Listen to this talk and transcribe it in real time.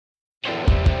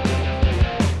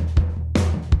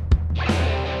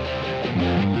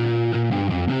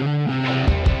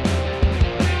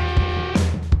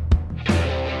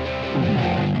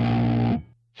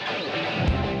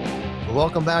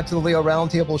welcome back to the Leo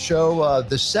Roundtable Show,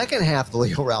 the second half of the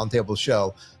Leo Roundtable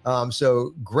Show.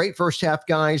 So great first half,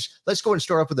 guys. Let's go and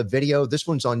start off with a video. This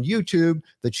one's on YouTube.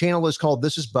 The channel is called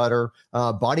This Is Butter.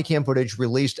 Body cam footage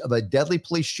released of a deadly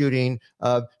police shooting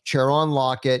of Sharon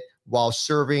Lockett while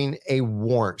serving a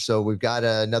warrant. So we've got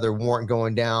another warrant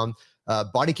going down.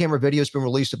 Body camera video has been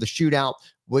released of the shootout,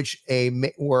 where a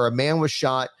man was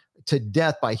shot to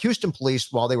death by Houston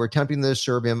police while they were attempting to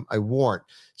serve him a warrant.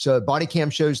 So body cam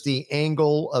shows the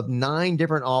angle of 9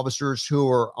 different officers who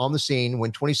were on the scene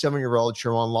when 27-year-old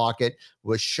Sharon Lockett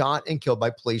was shot and killed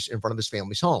by police in front of his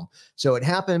family's home. So it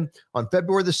happened on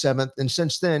February the 7th. And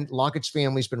since then, Lockett's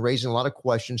family's been raising a lot of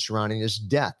questions surrounding his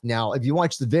death. Now, if you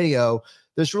watch the video,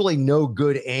 there's really no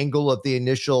good angle of the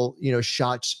initial,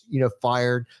 shots,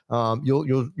 fired.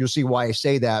 You'll see why I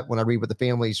say that when I read what the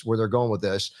families, where they're going with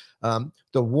this.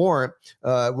 The warrant,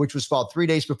 which was filed 3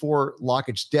 days before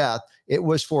Lockett's death, it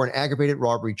was for an aggravated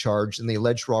robbery charge, and the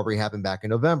alleged robbery happened back in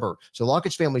November. So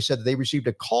Lockett's family said that they received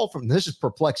a call from, this is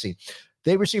perplexing,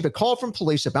 they received a call from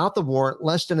police about the warrant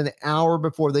less than an hour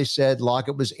before they said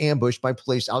Lockett was ambushed by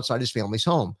police outside his family's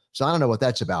home. So I don't know what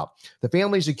that's about. The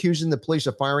family is accusing the police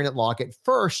of firing at Lockett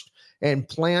first and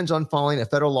plans on filing a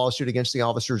federal lawsuit against the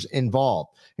officers involved.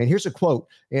 And here's a quote,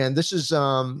 and this is,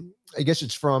 I guess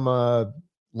it's from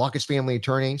Lockett's family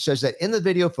attorney, says that in the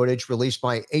video footage released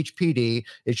by HPD,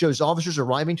 it shows officers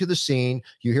arriving to the scene.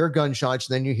 You hear gunshots,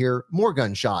 then you hear more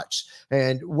gunshots.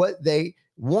 And what they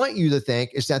want you to think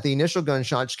is that the initial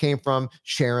gunshots came from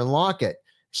Sharon Lockett.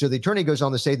 So the attorney goes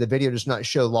on to say the video does not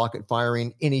show Lockett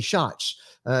firing any shots.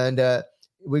 And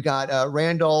we got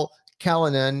Randall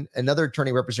Callanan, another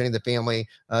attorney representing the family,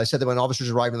 said that when officers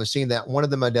arrived on the scene, that one of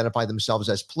them identified themselves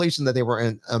as police and that they were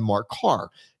in a marked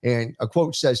car. And a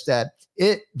quote says that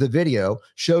the video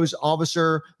shows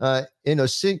Officer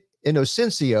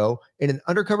Inocencio in an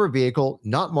undercover vehicle,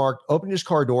 not marked, opening his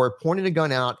car door, pointing a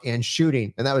gun out and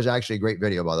shooting. And that was actually a great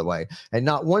video, by the way. And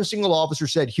not one single officer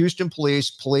said, Houston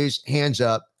police, hands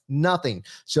up. Nothing.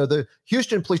 So the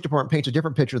Houston Police Department paints a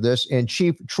different picture of this, and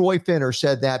Chief Troy Finner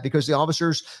said that because the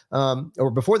officers, or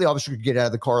before the officer could get out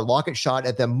of the car, Lockett shot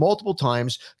at them multiple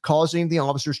times, causing the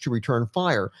officers to return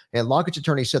fire. And Lockett's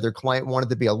attorney said their client wanted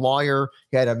to be a lawyer.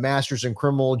 He had a master's in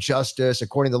criminal justice.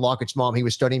 According to Lockett's mom, he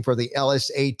was studying for the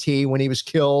LSAT when he was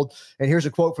killed. And here's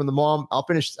a quote from the mom. I'll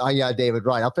finish. Yeah, David,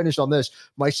 right. I'll finish on this.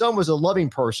 My son was a loving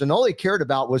person. All he cared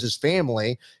about was his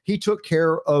family. He took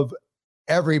care of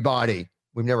everybody.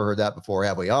 We've never heard that before,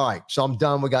 have we? All right, so I'm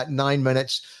done. We got 9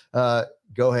 minutes. Go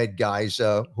ahead, guys.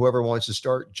 Whoever wants to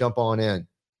start, jump on in.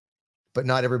 But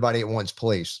not everybody at once,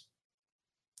 please.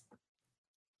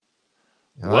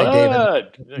 All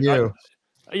right, David.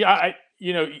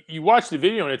 You watch the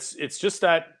video, and it's just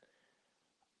that.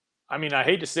 I mean, I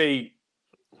hate to say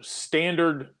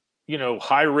standard,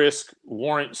 high risk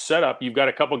warrant setup. You've got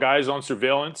a couple guys on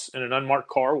surveillance in an unmarked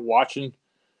car watching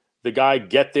the guy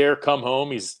get there, come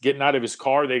home. He's getting out of his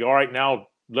car. They go, all right, now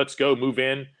let's go, move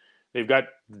in. They've got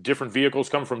different vehicles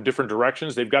come from different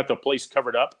directions. They've got the place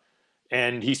covered up,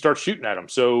 and he starts shooting at them.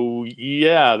 So,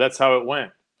 yeah, that's how it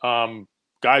went.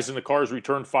 Guys in the cars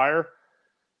returned fire.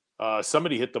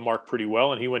 Somebody hit the mark pretty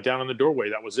well, and he went down in the doorway.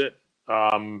 That was it.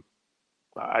 I'm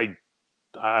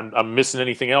missing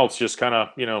anything else. Just kind of,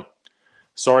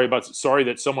 sorry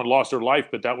that someone lost their life,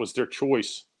 but that was their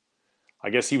choice. I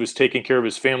guess he was taking care of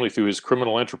his family through his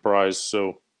criminal enterprise.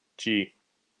 So, gee.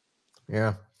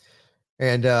 Yeah.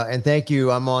 And thank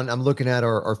you. I'm looking at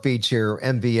our feeds here.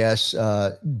 MVS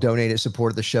donated,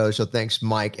 supported the show. So thanks,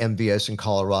 Mike, MVS in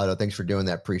Colorado. Thanks for doing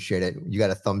that. Appreciate it. You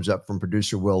got a thumbs up from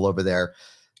producer Will over there.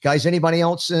 Guys, anybody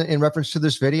else in reference to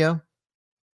this video?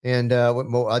 And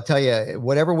I'll tell you,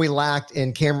 whatever we lacked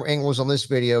in camera angles on this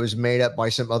video is made up by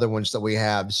some other ones that we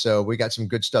have. So we got some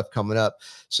good stuff coming up.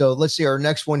 So let's see our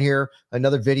next one here.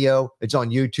 Another video. It's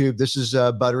on YouTube. This is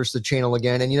Butter's the channel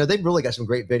again. And, they've really got some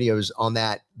great videos on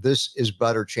that. This is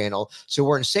Butter channel. So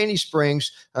we're in Sandy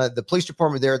Springs. The police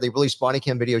department there, they released body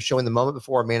cam video showing the moment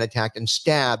before a man attacked and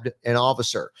stabbed an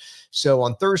officer. So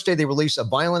on Thursday, they released a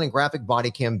violent and graphic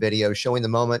body cam video showing the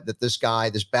moment that this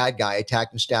bad guy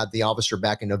attacked and stabbed the officer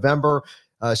back in November.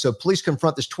 So police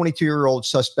confront this 22-year-old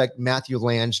suspect, Matthew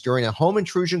Lands, during a home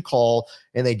intrusion call,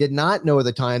 and they did not know at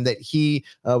the time that he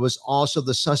was also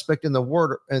the suspect in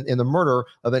the murder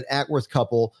of an Atworth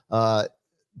couple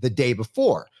the day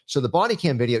before. So the body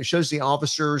cam video shows the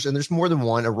officers, and there's more than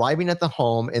one, arriving at the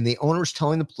home, and the owners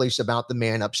telling the police about the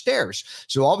man upstairs.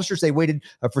 So officers, they waited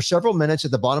for several minutes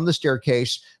at the bottom of the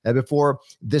staircase before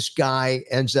this guy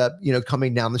ends up,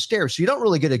 coming down the stairs. So you don't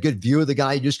really get a good view of the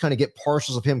guy. You just kind of get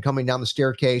parcels of him coming down the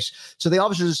staircase. So the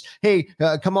officers, hey,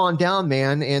 come on down,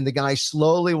 man. And the guy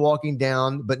slowly walking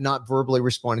down, but not verbally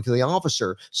responding to the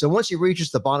officer. So once he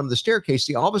reaches the bottom of the staircase,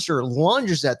 the officer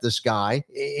lunges at this guy.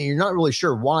 And you're not really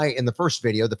sure why in the first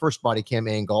video, the first body cam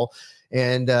angle.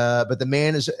 And but the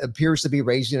man appears to be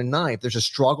raising a knife. There's a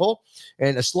struggle,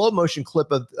 and a slow motion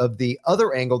clip of the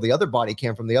other angle, the other body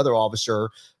cam from the other officer.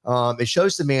 It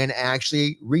shows the man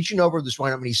actually reaching over this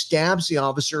windup, and he stabs the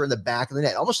officer in the back of the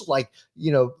neck, almost like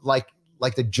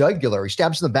like the jugular. He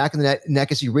stabs in the back of the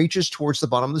neck as he reaches towards the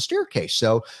bottom of the staircase.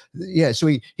 So yeah, so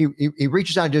he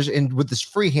reaches out and with this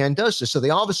free hand does this. So the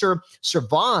officer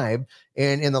survived.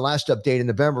 And in the last update in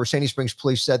November, Sandy Springs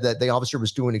police said that the officer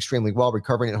was doing extremely well,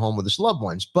 recovering at home with his loved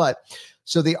ones. But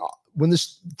so when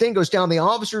this thing goes down, the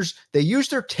officers, they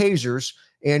used their tasers,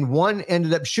 and one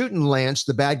ended up shooting Lance,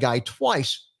 the bad guy,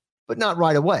 twice, but not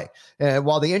right away.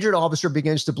 While the injured officer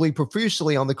begins to bleed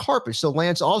profusely on the carpet. So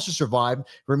Lance also survived,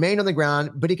 remained on the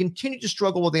ground, but he continued to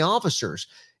struggle with the officers.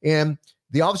 And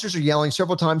the officers are yelling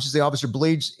several times as the officer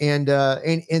bleeds. And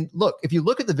look, if you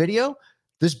look at the video,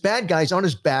 this bad guy's on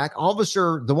his back.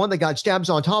 Officer, the one that got stabs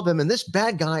on top of him, and this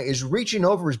bad guy is reaching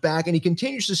over his back, and he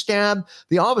continues to stab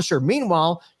the officer.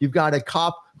 Meanwhile, you've got a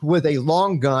cop with a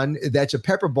long gun that's a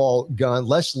pepper ball gun,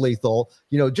 less lethal,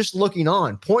 just looking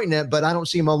on, pointing it, but I don't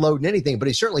see him unloading anything. But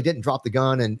he certainly didn't drop the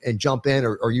gun and jump in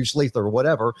or use lethal or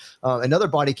whatever. Another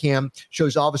body cam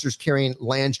shows officers carrying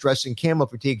Lance dressed in camo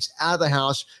fatigues out of the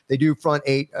house. They do first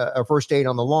aid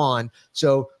on the lawn.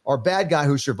 So our bad guy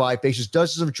who survived faces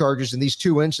dozens of charges in these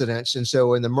two incidents. And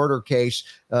so in the murder case,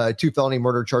 2 felony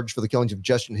murder charges for the killings of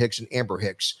Justin Hicks and Amber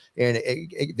Hicks. And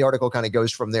the article kind of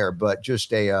goes from there, but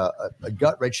just a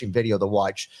gut-wrenching video to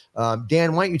watch.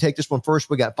 Dan, why don't you take this one first?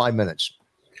 We got 5 minutes.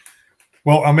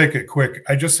 Well, I'll make it quick.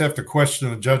 I just have to question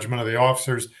the judgment of the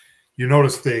officers. You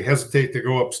notice they hesitate to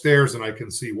go upstairs, and I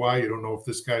can see why. You don't know if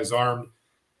this guy's armed.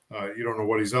 You don't know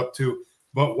what he's up to.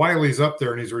 But while he's up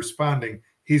there and he's responding,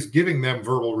 he's giving them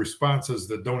verbal responses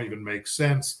that don't even make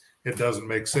sense. It doesn't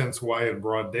make sense why in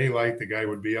broad daylight the guy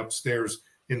would be upstairs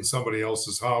in somebody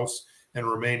else's house and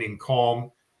remaining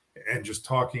calm and just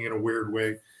talking in a weird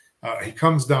way. He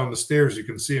comes down the stairs. You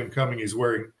can see him coming. He's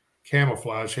wearing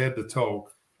camouflage head to toe.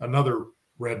 Another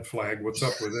red flag. What's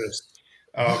up with this?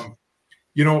 I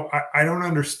don't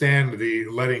understand the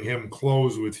letting him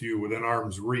close with you within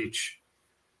arm's reach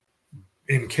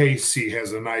in case he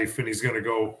has a knife and he's going to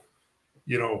go,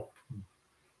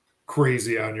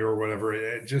 crazy on you or whatever.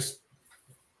 It just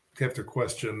have to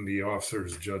question the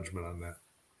officer's judgment on that.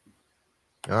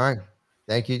 All right.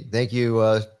 Thank you. Thank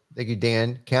you,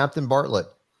 Dan. Captain Bartlett.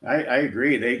 I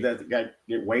agree. They got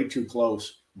get way too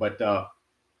close. But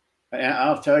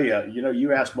I'll tell you,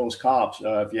 you ask most cops,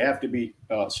 if you have to be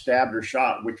stabbed or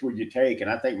shot, which would you take? And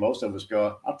I think most of us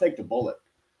go, I'll take the bullet,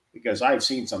 because I've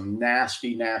seen some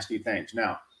nasty, nasty things.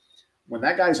 Now, when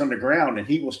that guy's on the ground and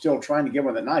he was still trying to get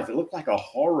with that knife, it looked like a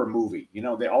horror movie.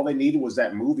 All they needed was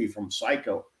that movie from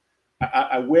Psycho.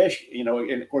 I wish, and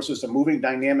of course it's a moving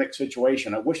dynamic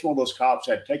situation. I wish one of those cops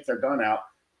had take their gun out,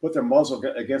 put their muzzle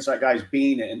against that guy's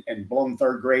bean and blown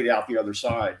third grade out the other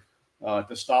side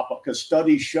to stop it. Because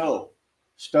studies show,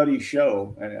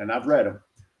 and I've read them,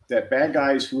 that bad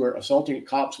guys who are assaulting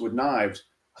cops with knives,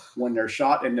 when they're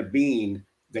shot in the bean,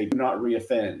 they do not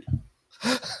reoffend.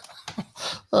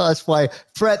 Oh, that's why,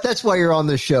 Brett, that's why you're on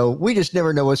this show. We just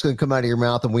never know what's going to come out of your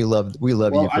mouth, and we love you for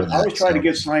that. I always try to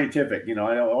get scientific.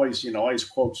 I always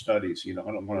quote studies. I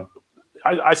don't want to.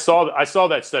 I saw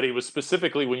that study. It was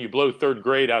specifically when you blow third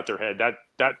grade out their head.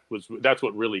 That's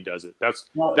what really does it.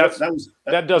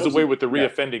 That does away with the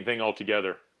reoffending thing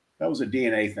altogether. That was a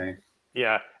DNA thing.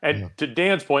 Yeah, and to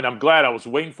Dan's point, I'm glad. I was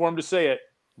waiting for him to say it,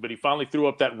 but he finally threw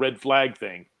up that red flag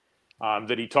thing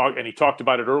that he talked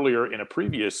about it earlier in a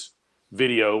previous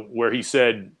video where he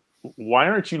said, "Why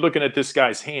aren't you looking at this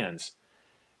guy's hands?"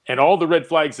 And all the red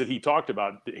flags that he talked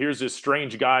about. Here's this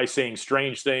strange guy saying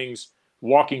strange things,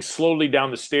 walking slowly down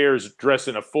the stairs, dressed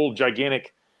in a full,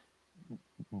 gigantic,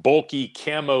 bulky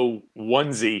camo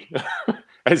onesie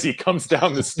as he comes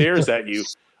down the stairs at you.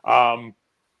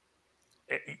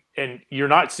 And you're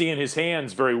not seeing his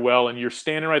hands very well, and you're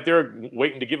standing right there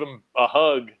waiting to give him a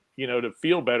hug, to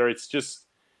feel better. It's just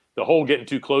the whole getting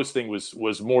too close thing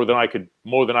was more than I could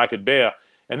bear.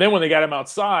 And then when they got him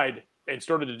outside and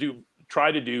started to try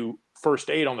to do first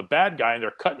aid on the bad guy, and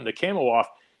they're cutting the camo off,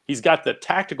 he's got the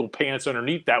tactical pants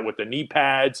underneath that with the knee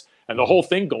pads and the whole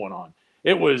thing going on.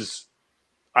 it was,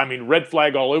 I mean, red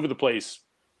flag all over the place.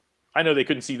 I know they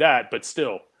couldn't see that, but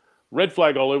still, red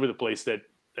flag all over the place that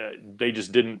they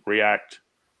just didn't react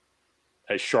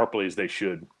as sharply as they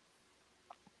should.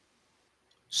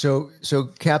 So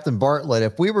Captain Bartlett,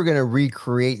 if we were going to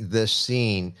recreate this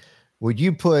scene, would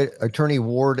you put Attorney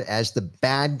Ward as the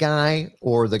bad guy,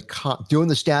 or the cop doing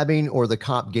the stabbing, or the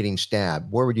cop getting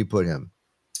stabbed? Where would you put him?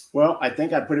 Well, I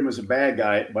think I'd put him as a bad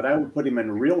guy, but I would put him in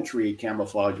Realtree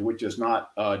camouflage, which is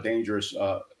not dangerous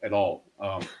at all.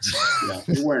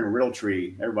 You're wearing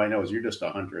Realtree. Everybody knows you're just a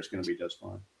hunter. It's going to be just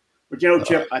fine. But,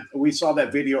 Chip, we saw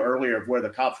that video earlier of where the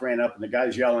cops ran up and the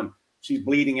guy's yelling, she's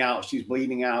bleeding out. She's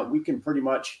bleeding out. We can pretty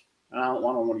much, I don't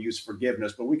want to use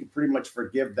forgiveness, but we can pretty much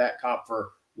forgive that cop for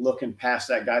looking past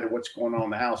that guy to what's going on in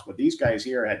the house. But these guys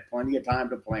here had plenty of time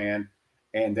to plan,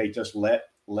 and they just let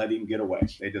him get away.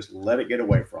 They just let it get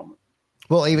away from him.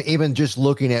 Well, even just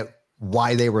looking at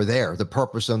why they were there, the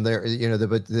purpose of their,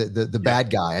 the bad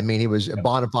guy. I mean, he was a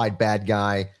bona fide bad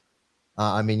guy.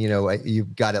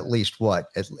 You've got at least burglary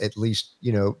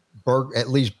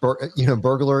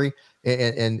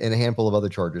and a handful of other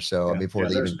charges. So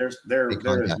there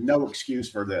is no excuse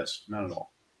for this, none at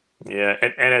all. Yeah,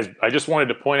 and as I just wanted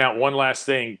to point out one last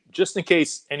thing, just in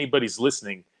case anybody's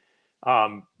listening,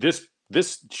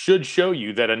 this should show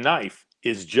you that a knife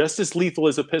is just as lethal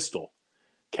as a pistol,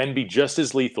 can be just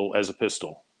as lethal as a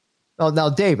pistol. Oh, now,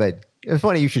 David, it's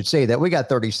funny you should say that. We got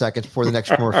 30 seconds before the next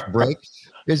commercial break.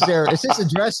 Is this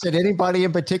addressed at anybody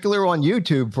in particular on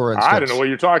YouTube, for instance? I don't know what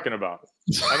you're talking about.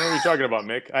 I know what you're talking about,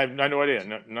 Mick. I have no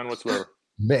idea. None whatsoever.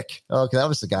 Mick. Okay, that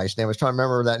was the guy's name. I was trying to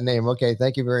remember that name. Okay,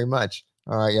 thank you very much.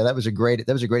 All right, yeah, that was a great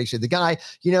exchange. The guy,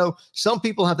 some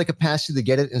people have the capacity to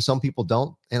get it and some people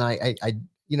don't. And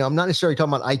I'm not necessarily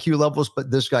talking about IQ levels, but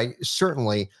this guy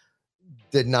certainly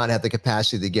did not have the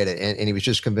capacity to get it. And he was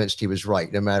just convinced he was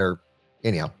right, no matter,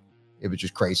 anyhow, it was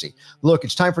just crazy. Look,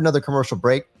 it's time for another commercial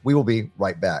break. We will be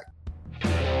right back.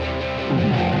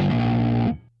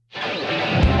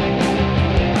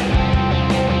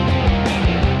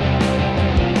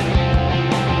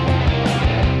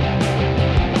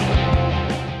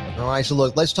 All right, so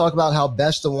look, let's talk about how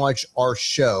best to watch our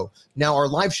show. Now, our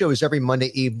live show is every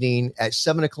Monday evening at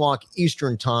 7 o'clock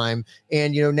Eastern time.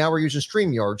 And, now we're using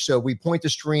StreamYard. So we point the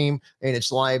stream and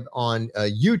it's live on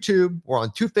YouTube. We're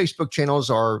on 2 Facebook channels,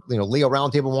 our, Leo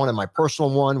Roundtable one and my personal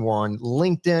one. We're on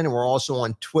LinkedIn and we're also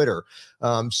on Twitter.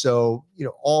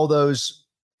 All those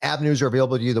avenues are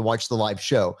available to you to watch the live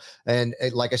show. And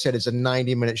like I said, it's a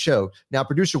 90-minute show. Now,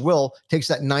 producer Will takes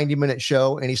that 90-minute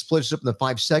show and he splits it up into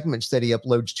 5 segments that he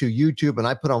uploads to YouTube, and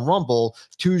I put on Rumble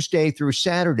Tuesday through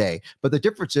Saturday. But the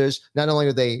difference is not only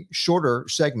are they shorter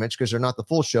segments because they're not the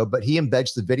full show, but he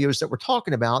embeds the videos that we're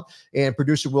talking about, and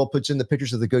producer Will puts in the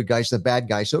pictures of the good guys and the bad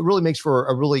guys. So it really makes for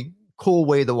a really cool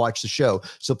way to watch the show.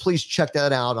 So please check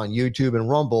that out on YouTube and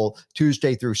Rumble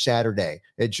Tuesday through Saturday.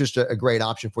 It's just a great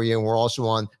option for you. And we're also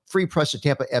on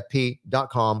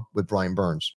freepress@tampafp.com with Brian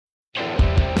Burns.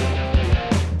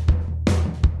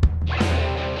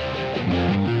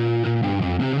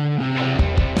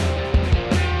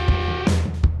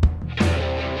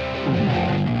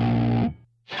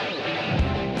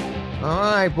 All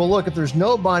right. Well, look, if there's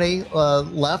nobody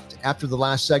left after the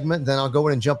last segment, then I'll go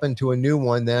in and jump into a new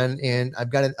one then. And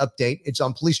I've got an update. It's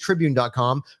on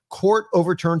policetribune.com. Court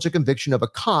overturns a conviction of a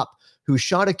cop who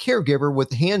shot a caregiver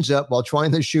with hands up while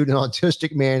trying to shoot an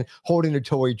autistic man holding a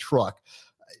toy truck.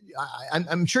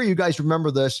 I'm sure you guys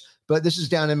remember this, but this is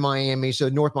down in Miami. So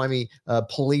North Miami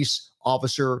police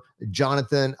officer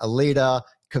Jonathan Alida,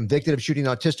 convicted of shooting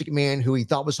an autistic man who he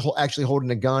thought was actually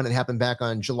holding a gun. It happened back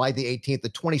on July the 18th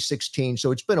of 2016.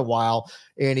 So it's been a while.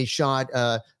 And he shot,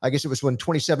 I guess it was when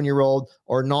 27-year-old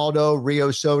Arnaldo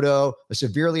Rio Soto, a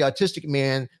severely autistic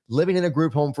man living in a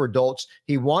group home for adults.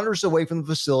 He wanders away from the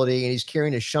facility and he's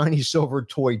carrying a shiny silver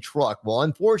toy truck. Well,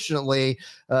 unfortunately,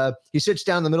 he sits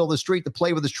down in the middle of the street to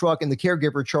play with his truck, and the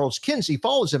caregiver, Charles Kinsey,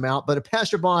 follows him out. But a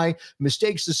passerby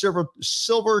mistakes the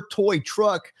silver toy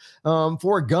truck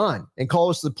for a gun and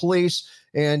calls the police.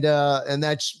 And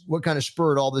that's what kind of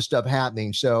spurred all this stuff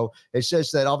happening. So it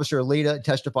says that Officer Alida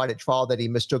testified at trial that he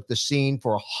mistook the scene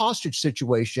for a hostage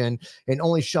situation and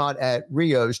only shot at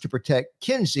Rios to protect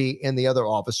Kinsey and the other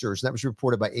officers. And that was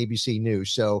reported by ABC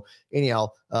News. So anyhow,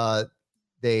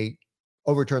 they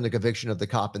overturned the conviction of the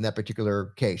cop in that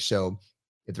particular case. So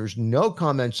if there's no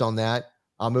comments on that,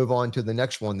 I'll move on to the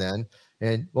next one then.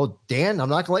 And well, Dan, I'm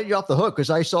not going to let you off the hook because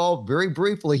I saw very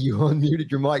briefly you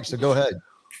unmuted your mic. So go ahead.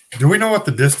 Do we know what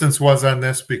the distance was on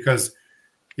this? Because,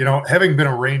 having been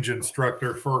a range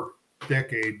instructor for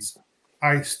decades,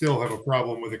 I still have a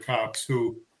problem with the cops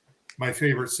who, my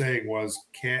favorite saying was,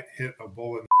 can't hit a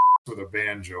bull in with a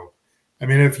banjo. I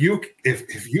mean, if you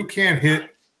can't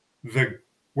hit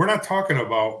we're not talking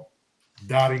about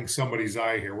dotting somebody's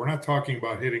eye here. We're not talking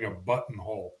about hitting a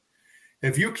buttonhole.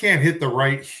 If you can't hit the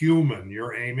right human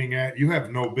you're aiming at, you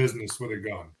have no business with a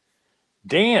gun.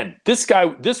 Dan,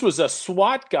 this was a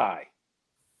SWAT guy.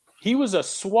 He was a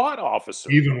SWAT officer.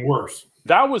 Even worse.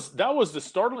 That was the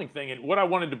startling thing. And what I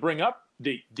wanted to bring up,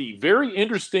 the very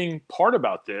interesting part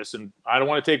about this, and I don't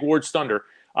want to take Ward's thunder,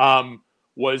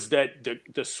 was that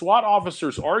the SWAT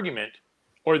officer's argument,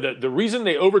 or the reason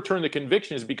they overturned the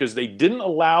conviction, is because they didn't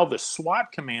allow the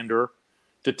SWAT commander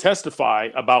to testify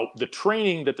about the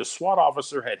training that the SWAT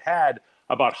officer had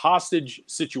about hostage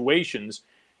situations.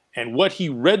 And what he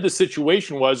read the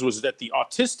situation was that the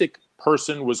autistic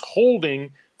person was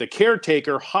holding the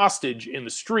caretaker hostage in the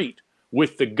street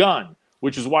with the gun,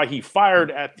 which is why he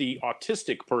fired at the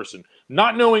autistic person,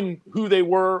 not knowing who they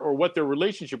were or what their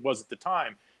relationship was at the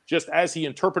time, just as he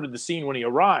interpreted the scene when he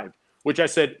arrived, which I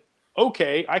said,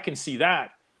 okay, I can see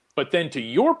that. But then to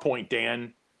your point,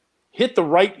 Dan, hit the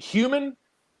right human,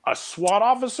 a SWAT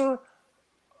officer,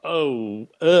 that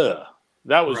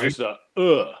was right. just a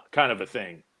kind of a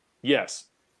thing. Yes.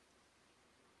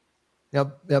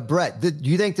 Now, Brett, do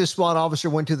you think this SWAT officer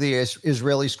went to the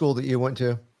Israeli school that you went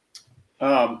to?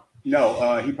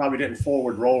 No, he probably didn't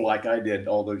forward roll like I did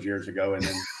all those years ago, and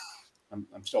then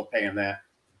I'm still paying that.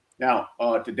 Now,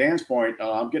 to Dan's point,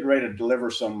 I'm getting ready to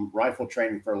deliver some rifle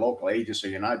training for a local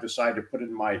agency, and I've decided to put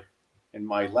in my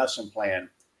lesson plan.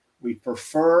 We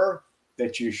prefer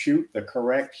that you shoot the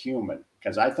correct human,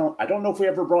 because I don't know if we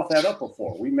ever brought that up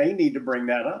before. We may need to bring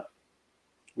that up.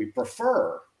 We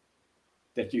prefer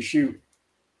that you shoot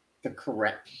the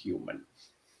correct human.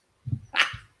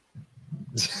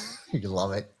 You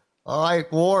love it. All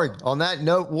right, Ward. On that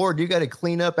note, Ward, you got to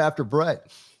clean up after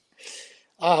Brett.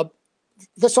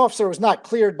 This officer was not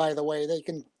cleared, by the way.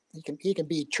 He can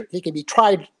be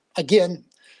tried again.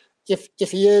 If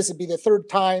he is, it'd be the third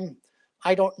time.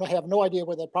 I have no idea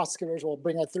whether the prosecutors will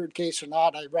bring a third case or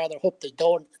not. I'd rather hope they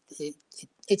don't.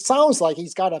 It sounds like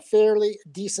he's got a fairly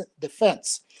decent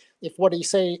defense. If what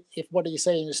he's saying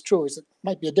is true, it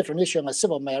might be a different issue on a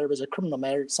civil matter, but as a criminal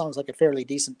matter, it sounds like a fairly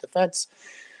decent defense.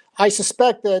 I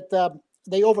suspect that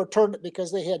they overturned it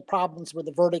because they had problems with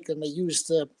the verdict, and they used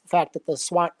the fact that the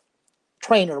SWAT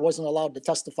trainer wasn't allowed to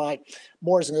testify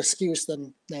more as an excuse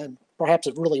than perhaps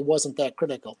it really wasn't that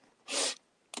critical.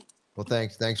 Well,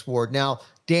 thanks, Ward. Now,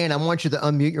 Dan, I want you to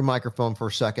unmute your microphone for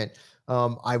a second.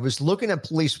 I was looking at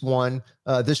Police One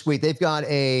this week. They've got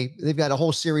a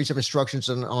whole series of instructions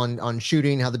on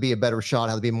shooting, how to be a better shot,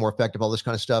 how to be more effective, all this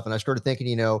kind of stuff. And I started thinking,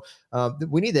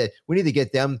 we need to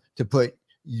get them to put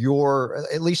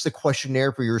at least the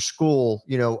questionnaire for your school,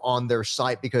 on their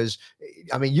site, because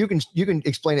I mean, you can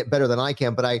explain it better than I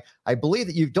can, but I believe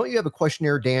that don't you have a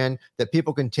questionnaire, Dan, that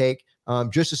people can take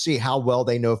just to see how well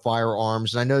they know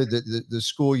firearms? And I know that the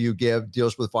school you give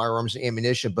deals with firearms and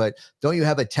ammunition, but don't you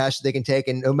have a test they can take?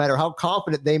 And no matter how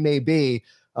confident they may be,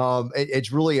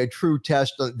 it's really a true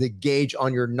test, the gauge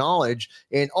on your knowledge.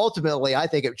 And ultimately, I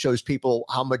think it shows people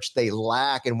how much they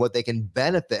lack and what they can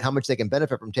benefit, how much they can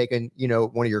benefit from taking,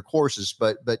 one of your courses.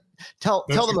 But tell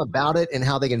them about it and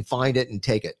how they can find it and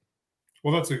take it.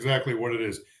 Well, that's exactly what it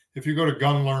is. If you go to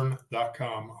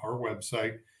gunlearn.com, our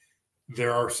website,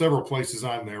 there are several places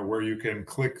on there where you can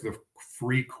click the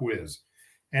free quiz,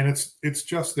 and it's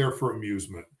just there for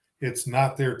amusement. It's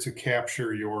not there to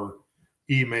capture your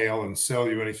email and sell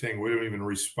you anything. We don't even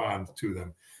respond to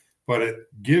them, but it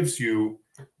gives you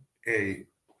as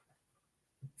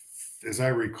I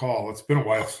recall, it's been a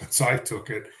while since I took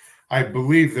it. I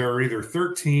believe there are either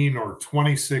 13 or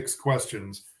 26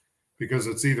 questions, because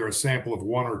it's either a sample of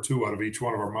one or two out of each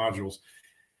one of our modules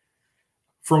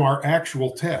from our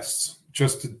actual tests,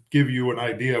 just to give you an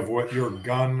idea of what your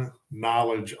gun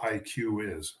knowledge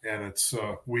IQ is. And it's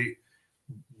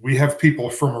we have people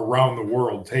from around the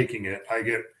world taking it. I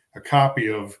get a copy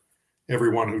of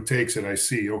everyone who takes it. I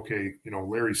see, okay,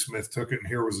 Larry Smith took it and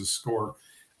here was his score.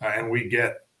 And we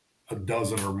get a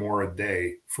dozen or more a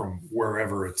day from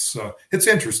wherever. It's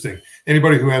interesting.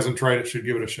 Anybody who hasn't tried it should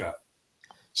give it a shot.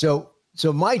 So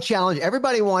my challenge,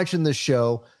 everybody watching this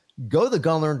show, go to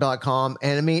gunlearn.com.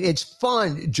 And I mean, it's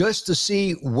fun just to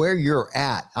see where you're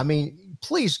at. I mean,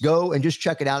 please go and just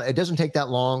check it out. It doesn't take that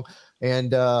long.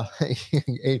 And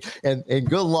and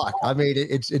good luck. I mean,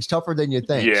 it's tougher than you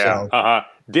think. Yeah. So.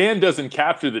 Dan doesn't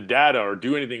capture the data or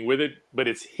do anything with it, but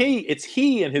it's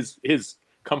he and his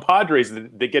compadres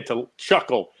that they get to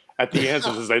chuckle at the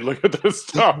answers as they look at this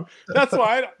stuff. That's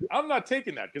why I'm not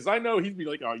taking that, because I know he'd be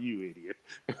like, "Oh, you idiot!"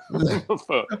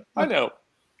 I know.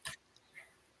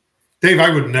 Dave,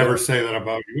 I would never say that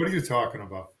about you. What are you talking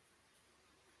about?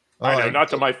 I know,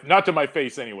 not to my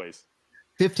face, anyways.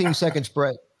 15 seconds,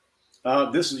 Brett.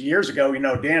 This is years ago.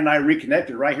 Dan and I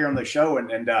reconnected right here on the show,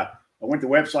 and I went to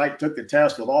the website, took the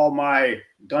test with all my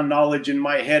gun knowledge in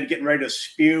my head, getting ready to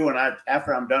spew. And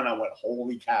after I'm done, I went,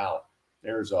 holy cow,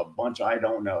 there's a bunch I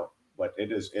don't know, but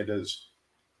it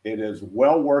is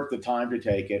well worth the time to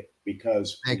take it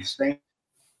because Thanks.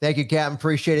 Thank you, Captain.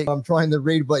 Appreciate it. I'm trying to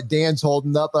read what Dan's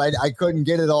holding up, but I couldn't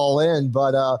get it all in,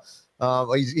 but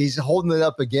he's holding it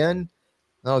up again.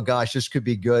 Oh gosh, this could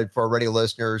be good for our radio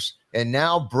listeners. And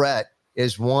now Brett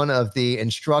is one of the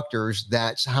instructors.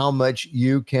 That's how much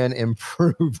you can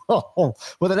improve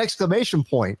with an exclamation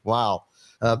point. Wow.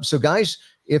 So guys,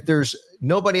 if there's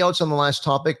nobody else on the last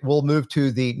topic, we'll move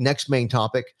to the next main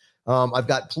topic. I've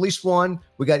got Police One.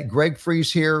 We got Greg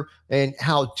Freeze here and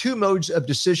how 2 modes of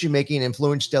decision-making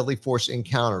influence deadly force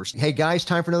encounters. Hey guys,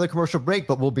 time for another commercial break,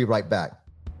 but we'll be right back.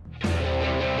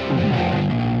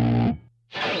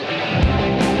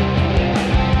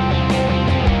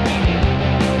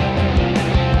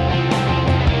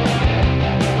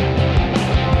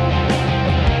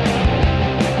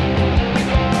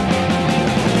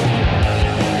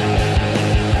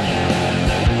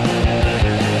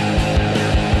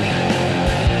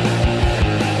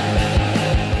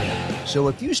 So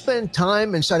if you spend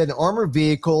time inside an armored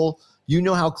vehicle, you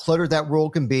know how cluttered that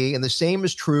world can be. And the same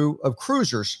is true of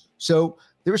cruisers. So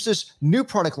there's this new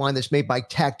product line that's made by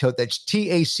TacTote, that's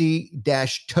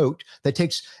TAC-Tote, that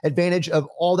takes advantage of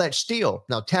all that steel.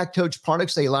 Now, TacTote's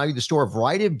products, they allow you to store a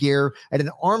variety of gear at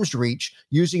an arm's reach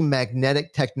using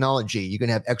magnetic technology. You can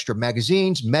have extra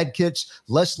magazines, med kits,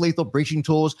 less lethal breaching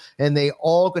tools, and they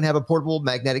all can have a portable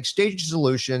magnetic staging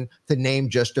solution, to name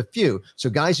just a few. So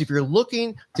guys, if you're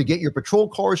looking to get your patrol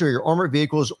cars or your armored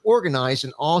vehicles organized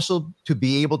and also to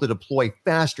be able to deploy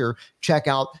faster, check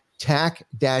out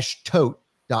tac-tote.com.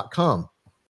 All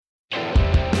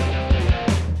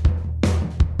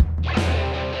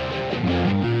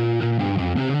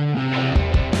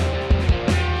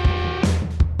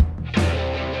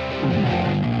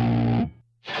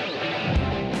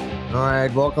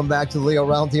right, welcome back to the Leo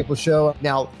Roundtable Show.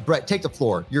 Now, Brett, take the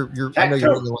floor. I know you're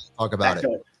really want to talk about it.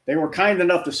 They were kind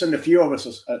enough to send a few of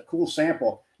us a cool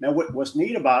sample. Now, what's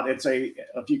neat about it,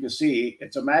 if you can see,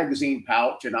 it's a magazine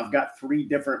pouch, and I've got 3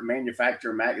 different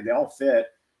manufacturer magazines. They all fit.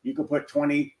 You can put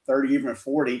 20, 30, even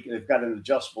 40. They've got an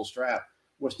adjustable strap.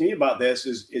 What's neat about this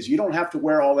is you don't have to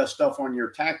wear all that stuff on your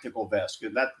tactical vest,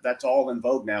 because that's all in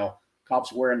vogue now.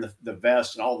 Cops wearing the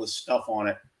vest and all this stuff on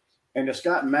it. And it's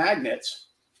got magnets.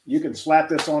 You can slap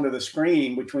this onto the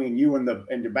screen between you and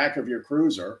the back of your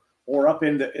cruiser, or up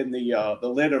in the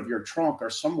lid of your trunk or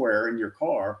somewhere in your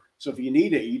car. So if you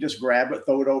need it, you just grab it,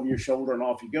 throw it over your shoulder, and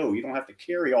off you go. You don't have to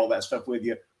carry all that stuff with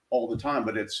you all the time,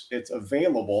 but it's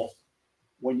available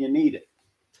when you need it.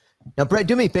 Now, Brett,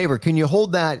 do me a favor. Can you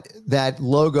hold that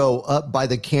logo up by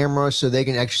the camera so they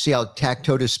can actually see how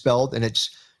TacTote is spelled? And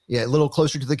it's a little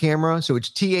closer to the camera. So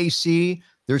it's TAC,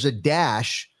 there's a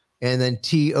dash, and then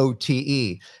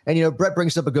TOTE. And, Brett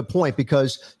brings up a good point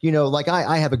because, like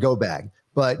I have a go bag,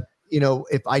 but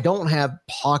if I don't have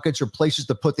pockets or places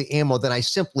to put the ammo, then if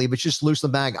it's just loose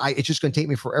in the bag, it's just going to take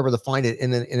me forever to find it.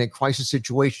 And then in a crisis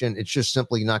situation, it's just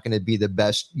simply not going to be the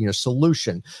best,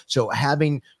 solution. So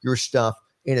having your stuff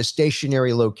in a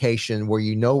stationary location where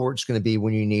you know where it's going to be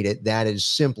when you need it, that is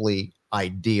simply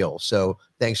ideal. So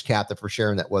thanks, Captain, for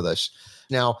sharing that with us.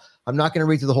 Now, I'm not going to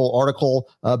read through the whole article,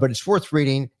 but it's worth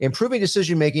reading. Improving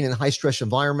decision-making in high-stress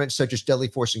environments such as deadly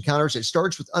force encounters. It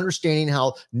starts with understanding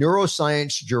how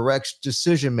neuroscience directs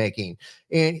decision-making.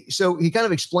 And so he kind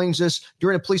of explains this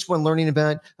during a Police One learning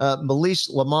event. Melise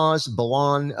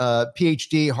Lamaz-Balan,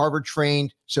 PhD,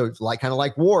 Harvard-trained, so kind of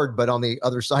like Ward, but on the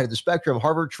other side of the spectrum,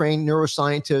 Harvard-trained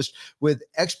neuroscientist with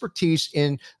expertise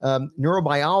in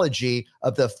neurobiology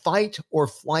of the fight or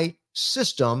flight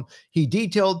system. He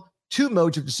detailed 2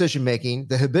 modes of decision-making,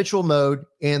 the habitual mode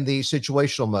and the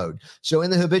situational mode. So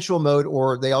in the habitual mode,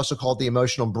 or they also call it the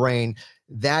emotional brain,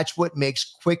 that's what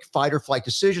makes quick fight or flight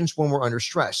decisions when we're under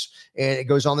stress. And it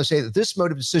goes on to say that this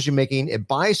mode of decision-making, it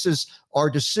biases our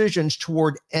decisions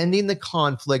toward ending the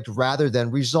conflict rather than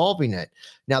resolving it.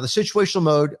 Now, the situational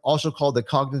mode, also called the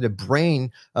cognitive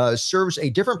brain, serves a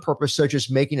different purpose, such as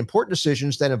making important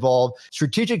decisions that involve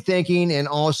strategic thinking and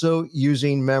also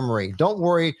using memory. Don't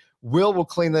worry, Will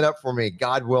clean that up for me,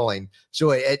 God willing. So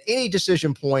at any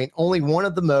decision point, only one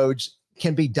of the modes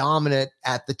can be dominant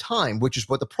at the time, which is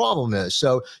what the problem is.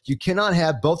 So you cannot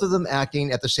have both of them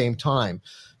acting at the same time.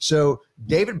 So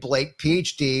David Blake,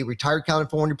 PhD, retired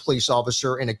California police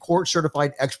officer and a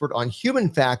court-certified expert on human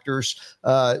factors,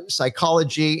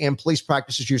 psychology, and police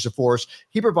practices use of force,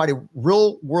 he provided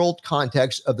real-world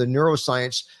context of the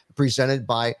neuroscience presented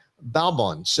by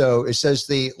Balbon. So it says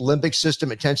the limbic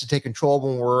system, it tends to take control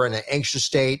when we're in an anxious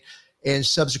state, and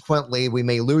subsequently we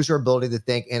may lose our ability to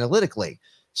think analytically.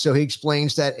 So he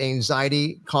explains that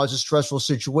anxiety causes stressful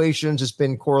situations. It's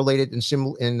been correlated in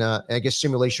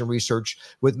simulation research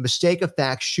with mistake of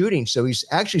fact shooting. So he's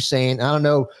actually saying, I don't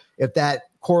know if that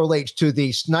correlates to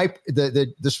the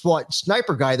SWAT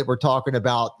sniper guy that we're talking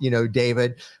about,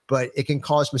 David, but it can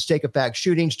cause mistake of fact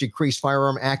shootings, decrease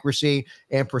firearm accuracy,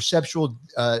 and perceptual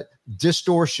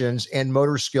distortions and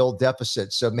motor skill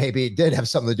deficits. So maybe it did have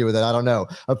something to do with it. I don't know.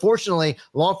 Unfortunately,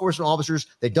 law enforcement officers,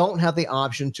 they don't have the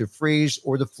option to freeze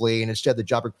or to flee. And instead, the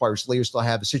job requires leaders to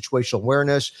have a situational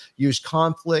awareness, use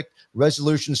conflict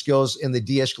resolution skills, and the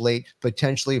de-escalate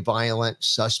potentially violent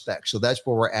suspects. So that's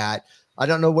where we're at. I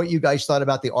don't know what you guys thought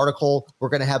about the article. We're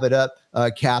going to have it up,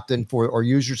 Captain, for our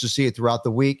users to see it throughout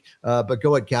the week. But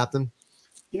go ahead, Captain.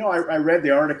 I read the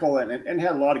article and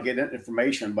had a lot of good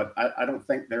information, but I don't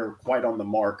think they're quite on the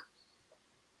mark.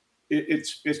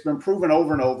 It's been proven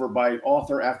over and over by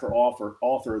author after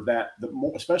author that the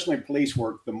more, especially in police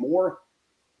work, the more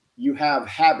you have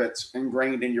habits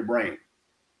ingrained in your brain,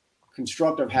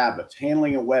 constructive habits,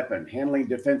 handling a weapon, handling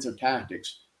defensive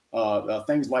tactics,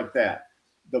 things like that,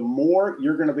 the more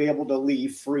you're going to be able to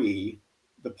leave free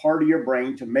the part of your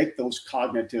brain to make those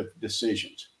cognitive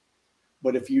decisions.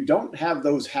 But if you don't have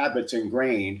those habits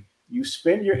ingrained, you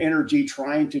spend your energy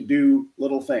trying to do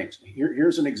little things.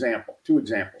 Here's an example, 2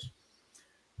 examples.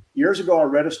 Years ago, I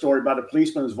read a story about a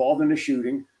policeman involved in a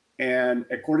shooting. And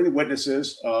according to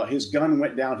witnesses, his gun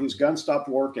went down, his gun stopped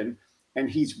working, and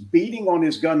he's beating on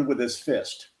his gun with his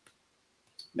fist.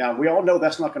 Now, we all know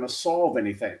that's not going to solve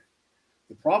anything.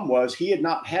 The problem was he had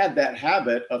not had that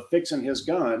habit of fixing his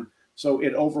gun, so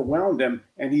it overwhelmed him,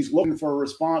 and he's looking for a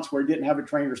response where he didn't have a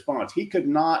trained response. He could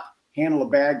not handle a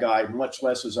bad guy, much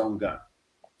less his own gun.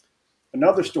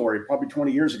 Another story, probably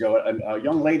 20 years ago, a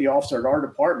young lady officer at our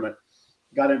department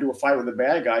got into a fight with a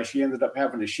bad guy. She ended up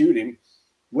having to shoot him.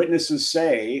 Witnesses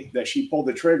say that she pulled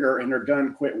the trigger and her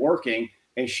gun quit working,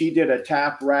 and she did a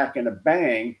tap, rack, and a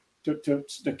bang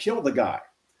to kill the guy.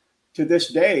 To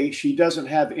this day, she doesn't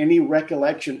have any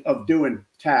recollection of doing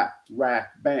tap, rack,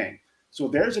 bang. So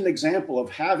there's an example of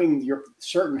having your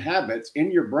certain habits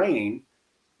in your brain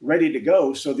ready to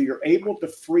go so that you're able to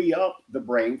free up the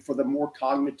brain for the more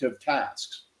cognitive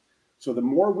tasks. So the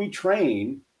more we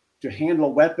train to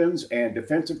handle weapons and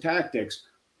defensive tactics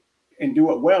and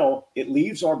do it well, it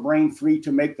leaves our brain free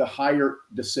to make the higher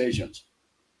decisions.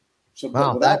 So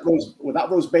without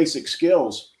those basic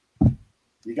skills,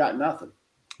 you got nothing.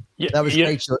 Yeah, that was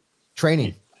great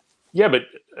training. Yeah, but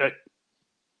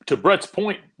to Brett's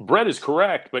point, Brett is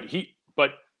correct, but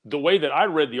the way that I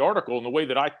read the article and the way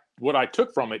that what I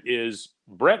took from it is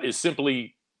Brett is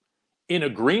simply in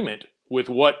agreement with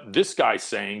what this guy's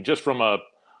saying, just from a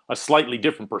slightly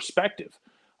different perspective.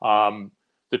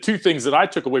 The 2 things that I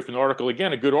took away from the article,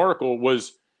 again, a good article,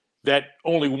 was that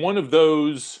only one of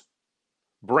those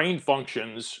brain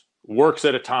functions works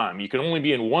at a time. You can only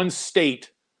be in one state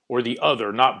or the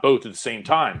other, not both at the same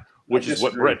time, which is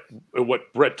what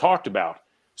Brett talked about.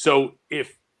 So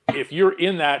if you're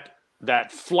in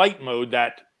that flight mode,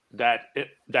 that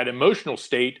emotional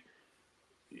state,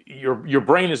 your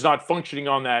brain is not functioning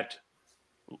on that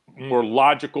more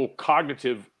logical,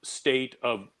 cognitive state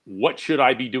of what should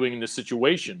I be doing in this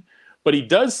situation. But he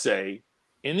does say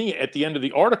at the end of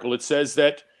the article, it says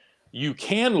that you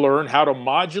can learn how to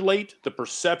modulate the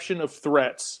perception of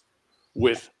threats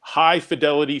with high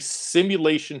fidelity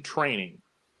simulation training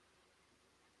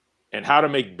and how to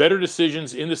make better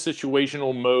decisions in the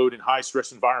situational mode in high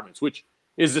stress environments, which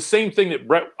is the same thing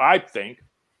that I think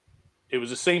it was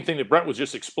the same thing that Brett was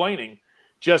just explaining,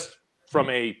 just from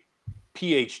a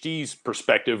PhD's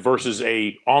perspective versus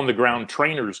a on the ground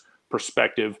trainer's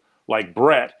perspective like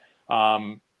Brett.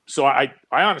 So I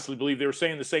honestly believe they were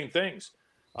saying the same things.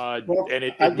 And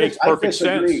it makes perfect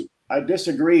sense. I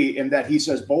disagree in that he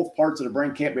says both parts of the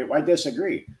brain can't be. I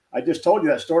disagree. I just told you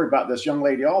that story about this young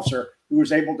lady officer who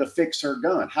was able to fix her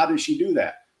gun. How did she do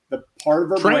that? The part of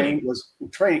her brain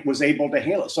was able to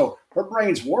handle it. So her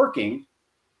brain's working,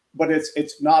 but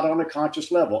it's not on a conscious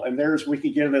level. And we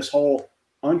could get in this whole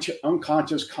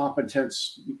unconscious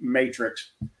competence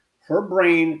matrix. Her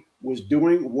brain was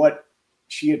doing what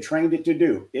she had trained it to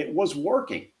do. It was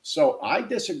working. So I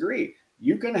disagree.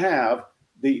 You can have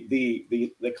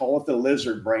they call it the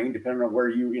lizard brain, depending on where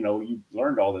you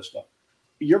learned all this stuff.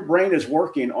 Your brain is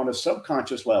working on a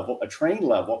subconscious level, a trained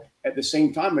level. At the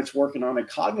same time, it's working on a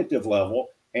cognitive level,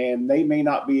 and they may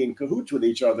not be in cahoots with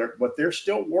each other, but they're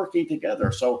still working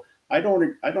together. So I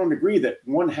don't agree that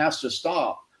one has to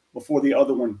stop before the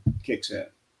other one kicks in.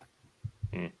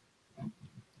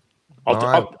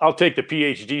 I'll take the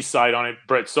PhD side on it,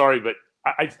 Brett. Sorry, but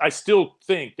I still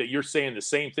think that you're saying the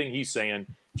same thing he's saying,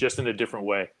 just in a different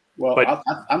way. Well, but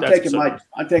I'm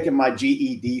taking my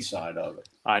GED side of it.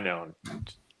 I know.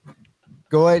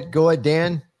 Go ahead,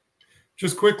 Dan.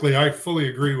 Just quickly, I fully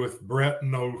agree with Brett.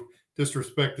 No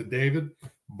disrespect to David,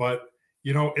 but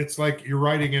it's like you're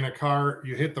riding in a car,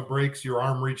 you hit the brakes, your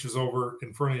arm reaches over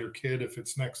in front of your kid if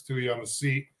it's next to you on the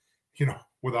seat,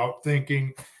 without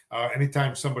thinking.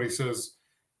 Anytime somebody says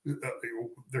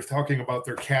they're talking about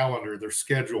their calendar, their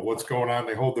schedule, what's going on,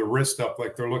 they hold their wrist up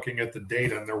like they're looking at the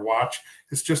data on their watch.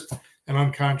 It's just an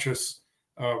unconscious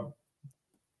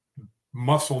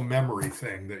muscle memory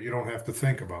thing that you don't have to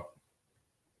think about.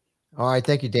 All right.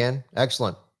 Thank you, Dan.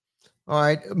 Excellent. All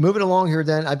right. Moving along here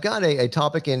then. I've got a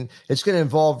topic, and it's going to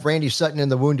involve Randy Sutton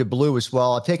and the Wounded Blue as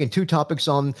well. I've taken two topics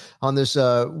on this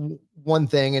one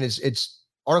thing, and it's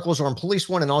articles are on Police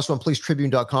One and also on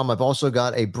policetribune.com. I've also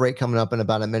got a break coming up in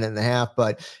about a minute and a half,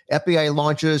 but FBI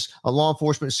launches a law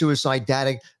enforcement suicide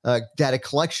data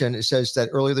collection. It says that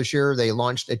earlier this year, they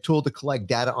launched a tool to collect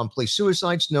data on police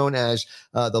suicides known as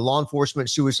the Law Enforcement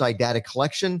Suicide Data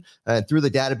Collection. Through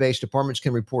the database, departments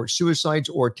can report suicides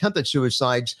or attempted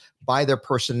suicides by their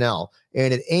personnel.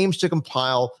 And it aims to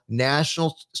compile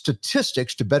national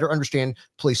statistics to better understand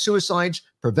police suicides,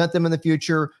 prevent them in the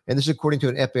future. And this is according to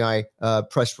an FBI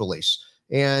press release.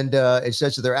 And it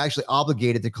says that they're actually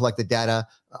obligated to collect the data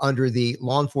under the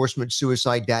Law Enforcement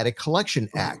Suicide Data Collection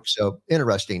Act. So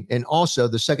interesting. And also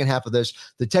the second half of this,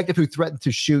 detective who threatened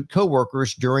to shoot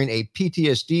coworkers during a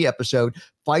PTSD episode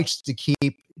fights to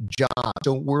keep jobs.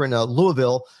 So we're in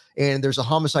Louisville, and there's a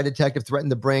homicide detective threatened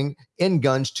to bring in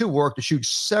guns to work to shoot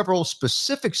several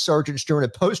specific sergeants during a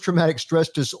post-traumatic stress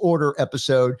disorder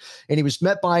episode. And he was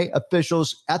met by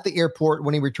officials at the airport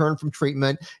when he returned from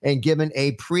treatment and given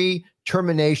a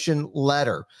pre-termination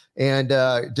letter. And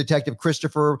Detective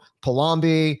Christopher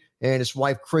Palombi and his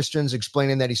wife Kristen's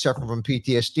explaining that he's suffering from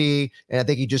PTSD. And I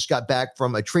think he just got back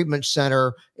from a treatment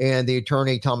center, and the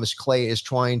attorney, Thomas Clay, is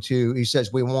he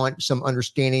says, we want some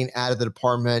understanding out of the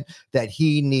department that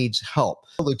he needs help.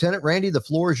 Lieutenant Randy, the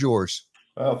floor is yours.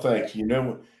 Well, thanks.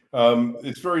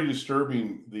 It's very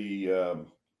disturbing, the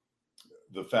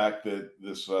fact that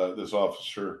this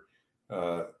officer,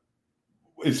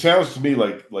 it sounds to me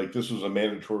like this was a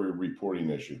mandatory reporting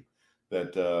issue,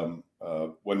 that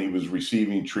when he was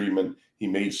receiving treatment, he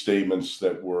made statements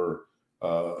that were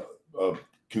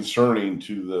concerning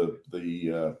to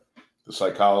the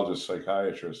psychologist,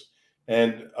 psychiatrist.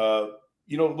 And,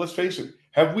 let's face it,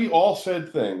 have we all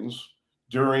said things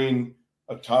during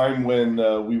a time when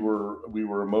we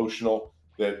were emotional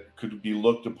that could be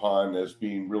looked upon as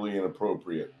being really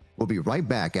inappropriate? We'll be right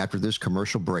back after this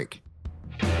commercial break.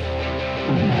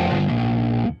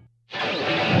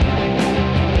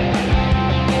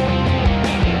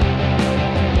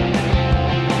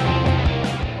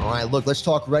 Look, let's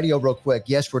talk radio real quick.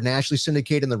 Yes, we're nationally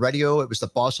syndicated in the radio. It was the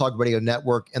Boss Hog Radio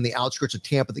Network and the outskirts of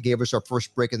Tampa that gave us our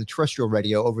first break in the terrestrial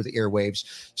radio over the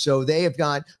airwaves. So they have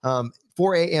got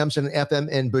 4 AMs and FM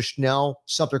in Bushnell,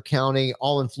 Sumter County,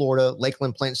 all in Florida,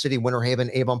 Lakeland, Plant City, Winter Haven,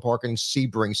 Avon Park, and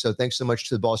Sebring. So thanks so much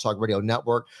to the Boss Hog Radio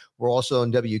Network. We're also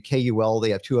on WKUL. They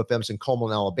have 2 FMs in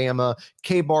Coleman, Alabama,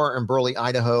 K-Bar in Burley,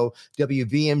 Idaho,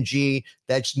 WVMG,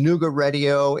 that's Nuga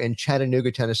Radio in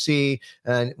Chattanooga, Tennessee.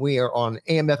 And we are on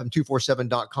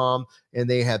AMFM247.com. And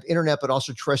they have internet, but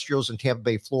also terrestrials in Tampa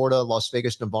Bay, Florida, Las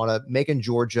Vegas, Nevada, Macon,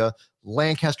 Georgia,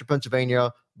 Lancaster,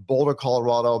 Pennsylvania, Boulder,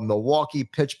 Colorado, Milwaukee,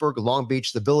 Pittsburgh, Long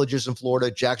Beach, the Villages in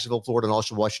Florida, Jacksonville, Florida, and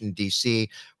also Washington, D.C.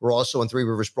 We're also on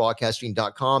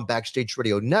ThreeRiversBroadcasting.com,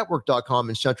 BackstageRadioNetwork.com,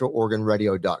 and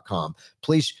CentralOregonRadio.com.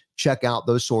 Please check out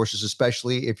those sources,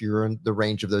 especially if you're in the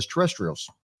range of those terrestrials.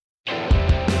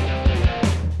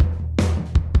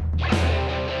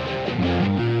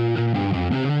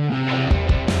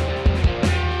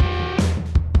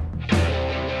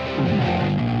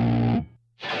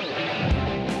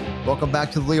 Welcome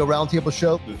back to the Leo Roundtable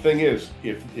Show. The thing is,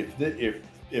 if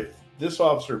this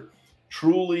officer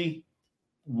truly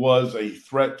was a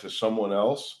threat to someone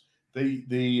else,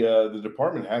 the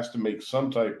department has to make some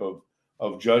type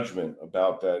of judgment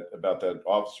about that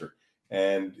officer.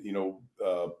 And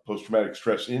post-traumatic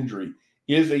stress injury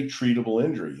is a treatable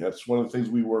injury. That's one of the things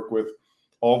we work with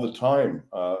all the time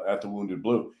at the Wounded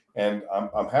Blue. And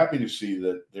I'm happy to see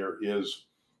that there is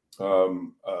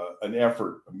an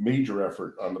effort, a major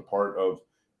effort on the part of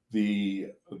the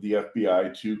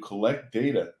FBI to collect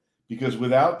data, because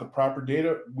without the proper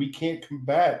data, we can't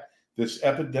combat this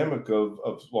epidemic of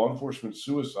law enforcement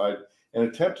suicide and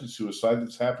attempted suicide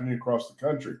that's happening across the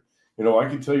country. You know, I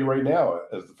can tell you right now,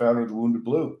 as the founder of the Wounded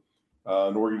Blue,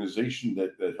 an organization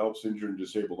that helps injured and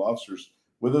disabled officers,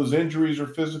 whether those injuries are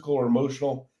physical or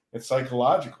emotional and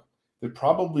psychological, that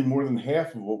probably more than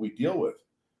half of what we deal with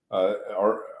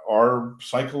are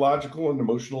psychological and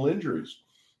emotional injuries.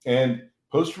 And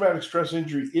post-traumatic stress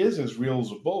injury is as real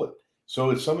as a bullet.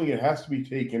 So it's something that has to be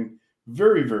taken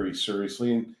very, very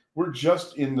seriously. And we're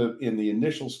just in the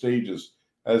initial stages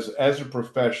as a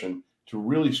profession to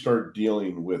really start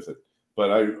dealing with it.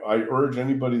 But I urge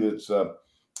anybody that's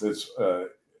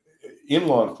in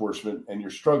law enforcement and you're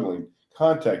struggling,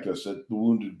 contact us at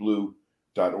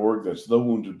thewoundedblue.org. That's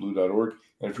thewoundedblue.org.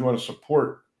 And if you want to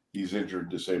support these injured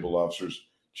and disabled officers,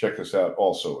 check us out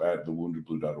also at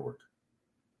thewoundedblue.org.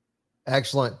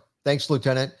 Excellent. Thanks,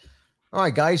 Lieutenant. All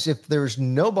right, guys, if there's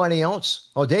nobody else.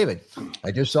 Oh, David,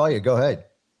 I just saw you. Go ahead.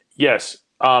 Yes.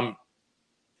 I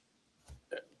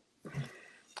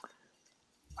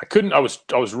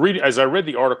was reading, as I read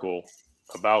the article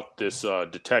about this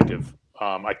detective,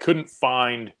 I couldn't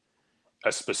find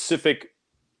a specific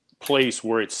place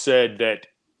where it said that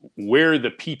where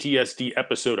the PTSD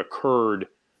episode occurred,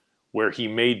 where he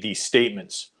made these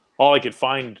statements. All I could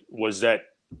find was that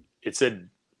it said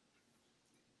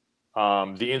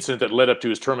the incident that led up to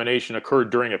his termination occurred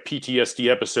during a PTSD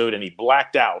episode, and he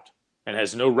blacked out and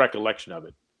has no recollection of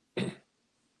it.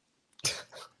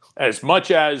 As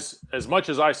much as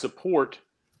I support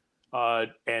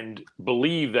and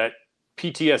believe that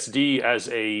PTSD as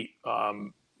a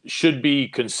should be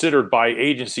considered by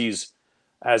agencies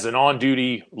as an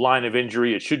on-duty line of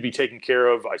injury, it should be taken care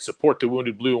of. I support the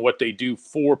Wounded Blue and what they do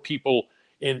for people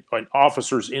and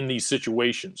officers in these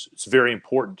situations. It's very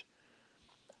important.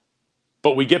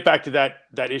 But we get back to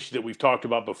that issue that we've talked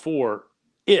about before.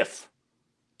 If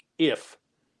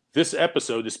this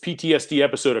PTSD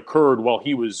episode occurred while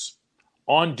he was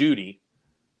on duty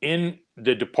in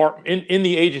the department, in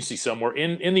the agency somewhere,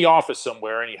 in the office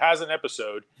somewhere, and he has an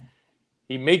episode,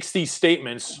 he makes these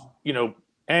statements,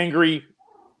 angry,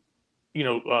 in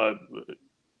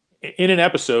an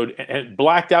episode and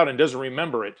blacked out and doesn't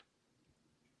remember it.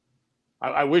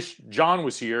 I wish John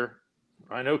was here.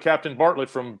 I know Captain Bartlett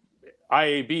from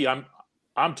IAB.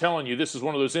 I'm telling you, this is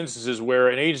one of those instances where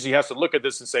an agency has to look at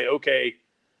this and say, okay,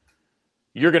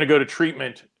 you're going to go to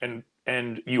treatment,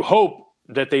 and you hope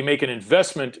that they make an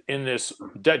investment in this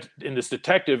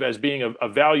detective as being a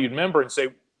valued member and say,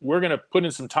 we're going to put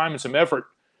in some time and some effort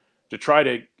to try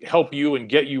to help you and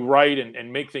get you right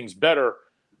and make things better.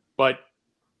 But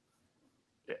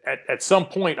at some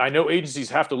point, I know agencies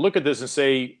have to look at this and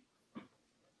say,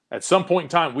 at some point in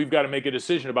time, we've got to make a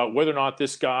decision about whether or not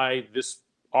this guy, this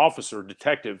officer,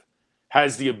 detective,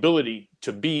 has the ability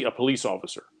to be a police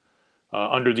officer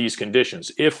under these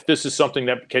conditions, if this is something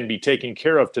that can be taken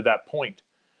care of to that point.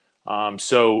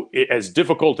 So as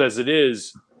difficult as it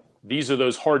is, these are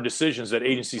those hard decisions that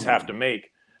agencies have to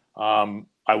make.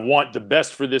 I want the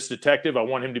best for this detective. I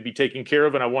want him to be taken care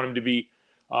of, and I want him to be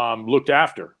looked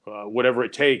after, whatever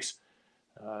it takes.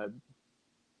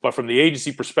 But from the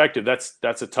agency perspective,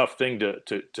 that's a tough thing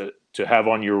to have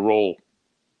on your roll.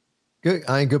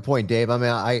 Good point, Dave. I mean,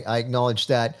 I acknowledge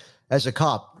that as a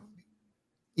cop,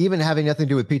 even having nothing to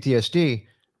do with PTSD,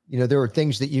 there are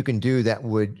things that you can do that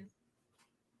would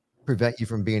prevent you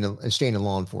from staying in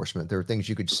law enforcement. There are things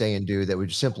you could say and do that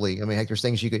would simply, heck, there's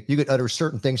things you could utter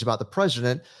certain things about the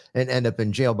president and end up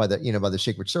in jail by the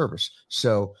Secret Service.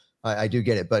 So I do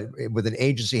get it. But with an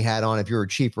agency hat on, if you're a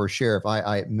chief or a sheriff,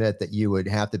 I admit that you would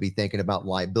have to be thinking about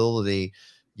liability.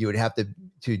 You would have to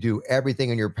do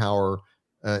everything in your power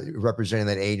representing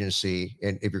that agency.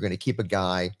 And if you're going to keep a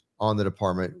guy on the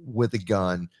department with a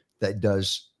gun that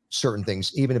does certain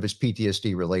things, even if it's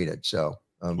PTSD related. So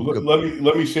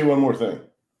let me say one more thing.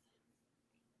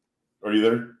 Are you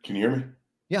there? Can you hear me?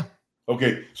 Yeah.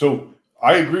 Okay. So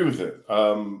I agree with it.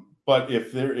 But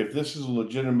if this is a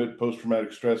legitimate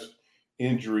post-traumatic stress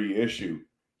injury issue,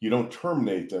 you don't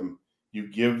terminate them. You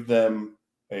give them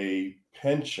a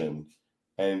pension,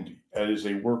 and that is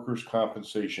a workers'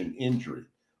 compensation injury.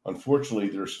 Unfortunately,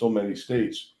 there are still many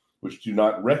states which do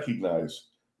not recognize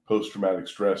post-traumatic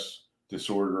stress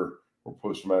disorder or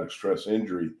post-traumatic stress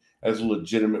injury as a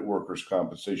legitimate workers'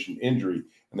 compensation injury,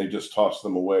 and they just toss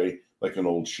them away like an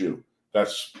old shoe.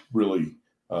 That's really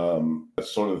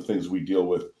that's one of the things we deal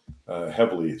with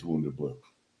heavily at Wounded Blue.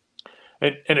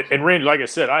 And Randy, like I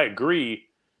said, I agree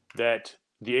that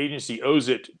the agency owes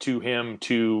it to him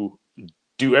to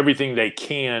do everything they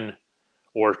can,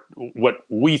 or what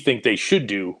we think they should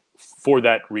do for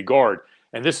that regard.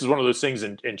 And this is one of those things,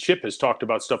 and Chip has talked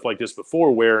about stuff like this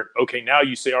before, where, okay, now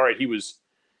you say, all right, he was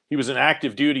in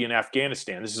active duty in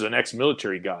Afghanistan. This is an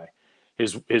ex-military guy.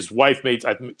 His wife made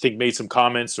some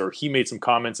comments, or he made some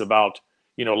comments about,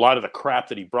 a lot of the crap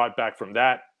that he brought back from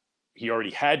that. He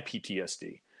already had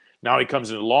PTSD. Now he comes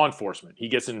into law enforcement. He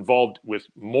gets involved with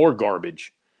more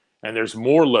garbage, and there's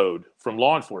more load from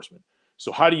law enforcement.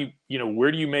 So how do you,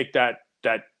 where do you make that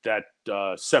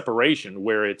separation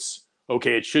where it's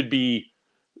okay? It should be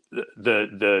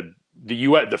the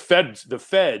U.S. the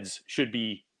feds should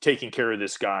be taking care of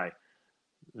this guy.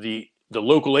 The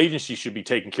local agency should be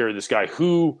taking care of this guy.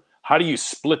 How do you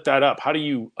split that up? How do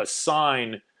you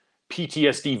assign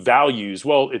PTSD values?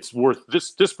 Well, it's worth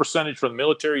this percentage from the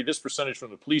military, this percentage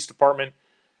from the police department,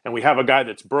 and we have a guy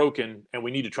that's broken and we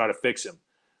need to try to fix him.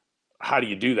 How do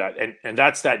you do that? And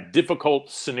that's that difficult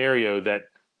scenario that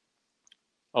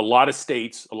a lot of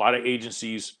states, a lot of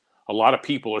agencies, a lot of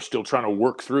people are still trying to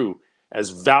work through. As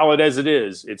valid as it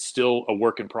is, it's still a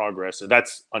work in progress. And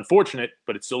that's unfortunate,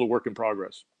 but it's still a work in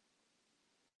progress.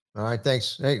 All right,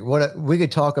 thanks. Hey, we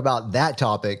could talk about that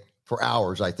topic for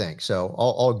hours, I think. So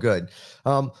all good.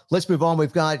 Let's move on.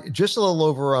 We've got just a little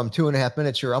over 2.5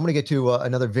 minutes here. I'm going to get to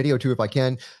another video too, if I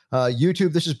can.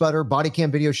 YouTube, This Is Butter. Body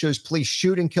cam video shows police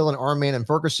shoot and kill an armed man in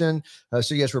Ferguson.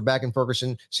 So yes, we're back in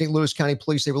Ferguson. St. Louis County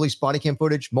Police, they released body cam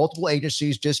footage. Multiple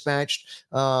agencies dispatched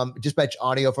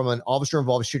audio from an officer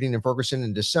involved shooting in Ferguson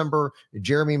in December.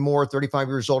 Jeremy Moore, 35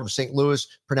 years old, of St. Louis,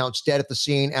 pronounced dead at the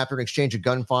scene after an exchange of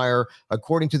gunfire.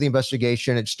 According to the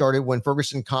investigation, it started when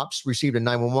Ferguson cops received a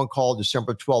 911 call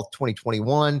December 12th,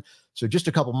 2021. So just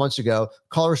a couple months ago.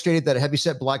 Caller stated that a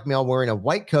heavyset black male wearing a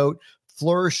white coat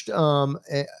flourished,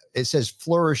 it says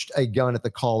flourished a gun at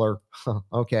the caller.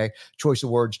 Okay, choice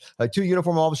of words. Two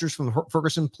uniformed officers from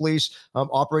Ferguson Police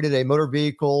operated a motor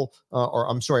vehicle,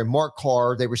 marked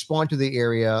car. They respond to the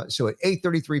area. So at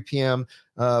 8:33 p.m.,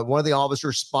 one of the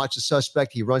officers spots a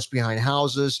suspect. He runs behind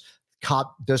houses.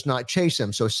 Cop does not chase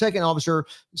him. So a second officer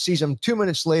sees him 2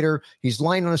 minutes later. He's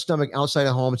lying on his stomach outside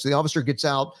a home. So the officer gets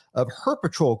out of her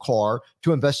patrol car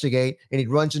to investigate, and he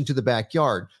runs into the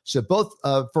backyard. So both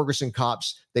Ferguson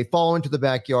cops, they fall into the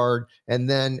backyard. And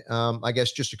then I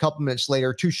guess just a couple minutes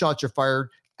later, 2 shots are fired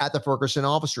at the Ferguson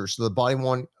officers. So the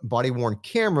body-worn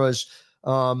cameras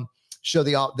show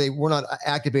they were not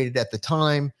activated at the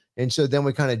time. And so then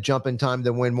we kind of jump in time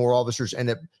to when more officers end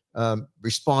up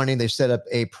responding. They set up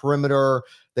a perimeter.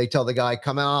 They tell the guy,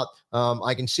 come out.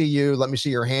 I can see you. Let me see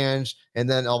your hands. And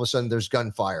then all of a sudden there's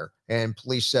gunfire. And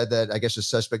police said that I guess the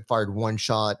suspect fired 1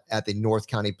 shot at the North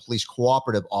County Police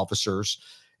Cooperative officers.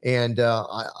 And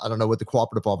I don't know what the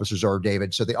cooperative officers are,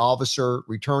 David. So the officer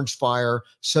returns fire.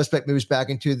 Suspect moves back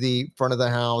into the front of the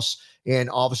house. And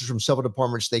officers from several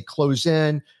departments, they close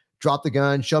in, drop the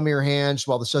gun, show me your hands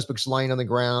while the suspect's lying on the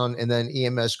ground. And then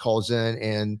EMS calls in,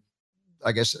 and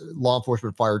I guess law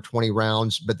enforcement fired 20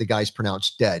 rounds, but the guy's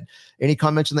pronounced dead. Any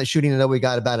comments on that shooting? I know we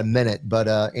got about a minute, but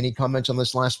any comments on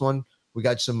this last one? We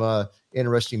got some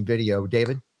interesting video.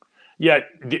 David? Yeah,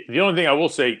 the only thing I will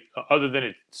say, other than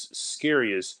it's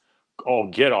scary, is all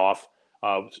get off,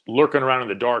 lurking around in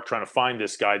the dark trying to find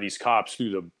this guy, these cops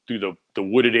through the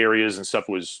wooded areas and stuff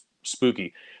was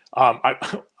spooky. I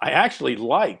actually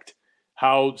liked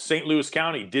how St. Louis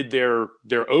County did their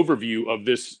overview of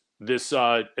this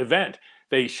event.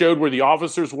 They showed where the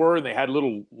officers were, and they had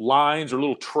little lines or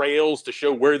little trails to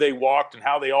show where they walked and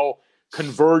how they all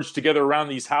converged together around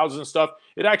these houses and stuff.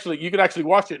 You could actually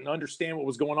watch it and understand what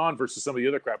was going on versus some of the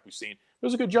other crap we've seen. It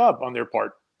was a good job on their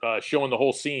part, showing the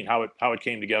whole scene, how it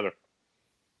came together.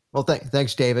 Well,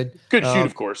 thanks, David. Good shoot,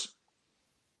 of course.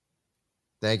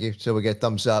 Thank you. So we get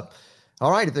thumbs up.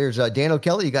 All right. If there's Dan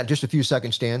O'Kelly, you got just a few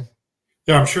seconds, Dan.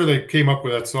 Yeah, I'm sure they came up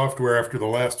with that software after the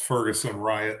last Ferguson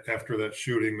riot, after that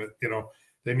shooting, that,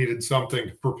 they needed something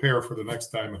to prepare for the next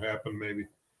time it happened, maybe.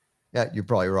 Yeah, you're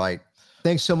probably right.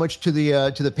 Thanks so much to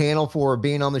the panel for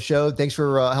being on the show. Thanks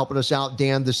for helping us out,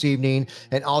 Dan, this evening,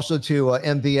 and also to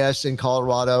MVS in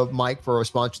Colorado, Mike, for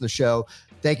sponsoring the show.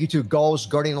 Thank you to Gulls,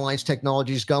 Guardian Alliance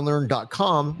Technologies,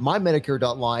 Gunlearn.com,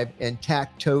 MyMedicare.live, and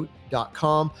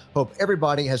TacTote.com. Hope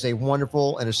everybody has a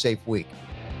wonderful and a safe week.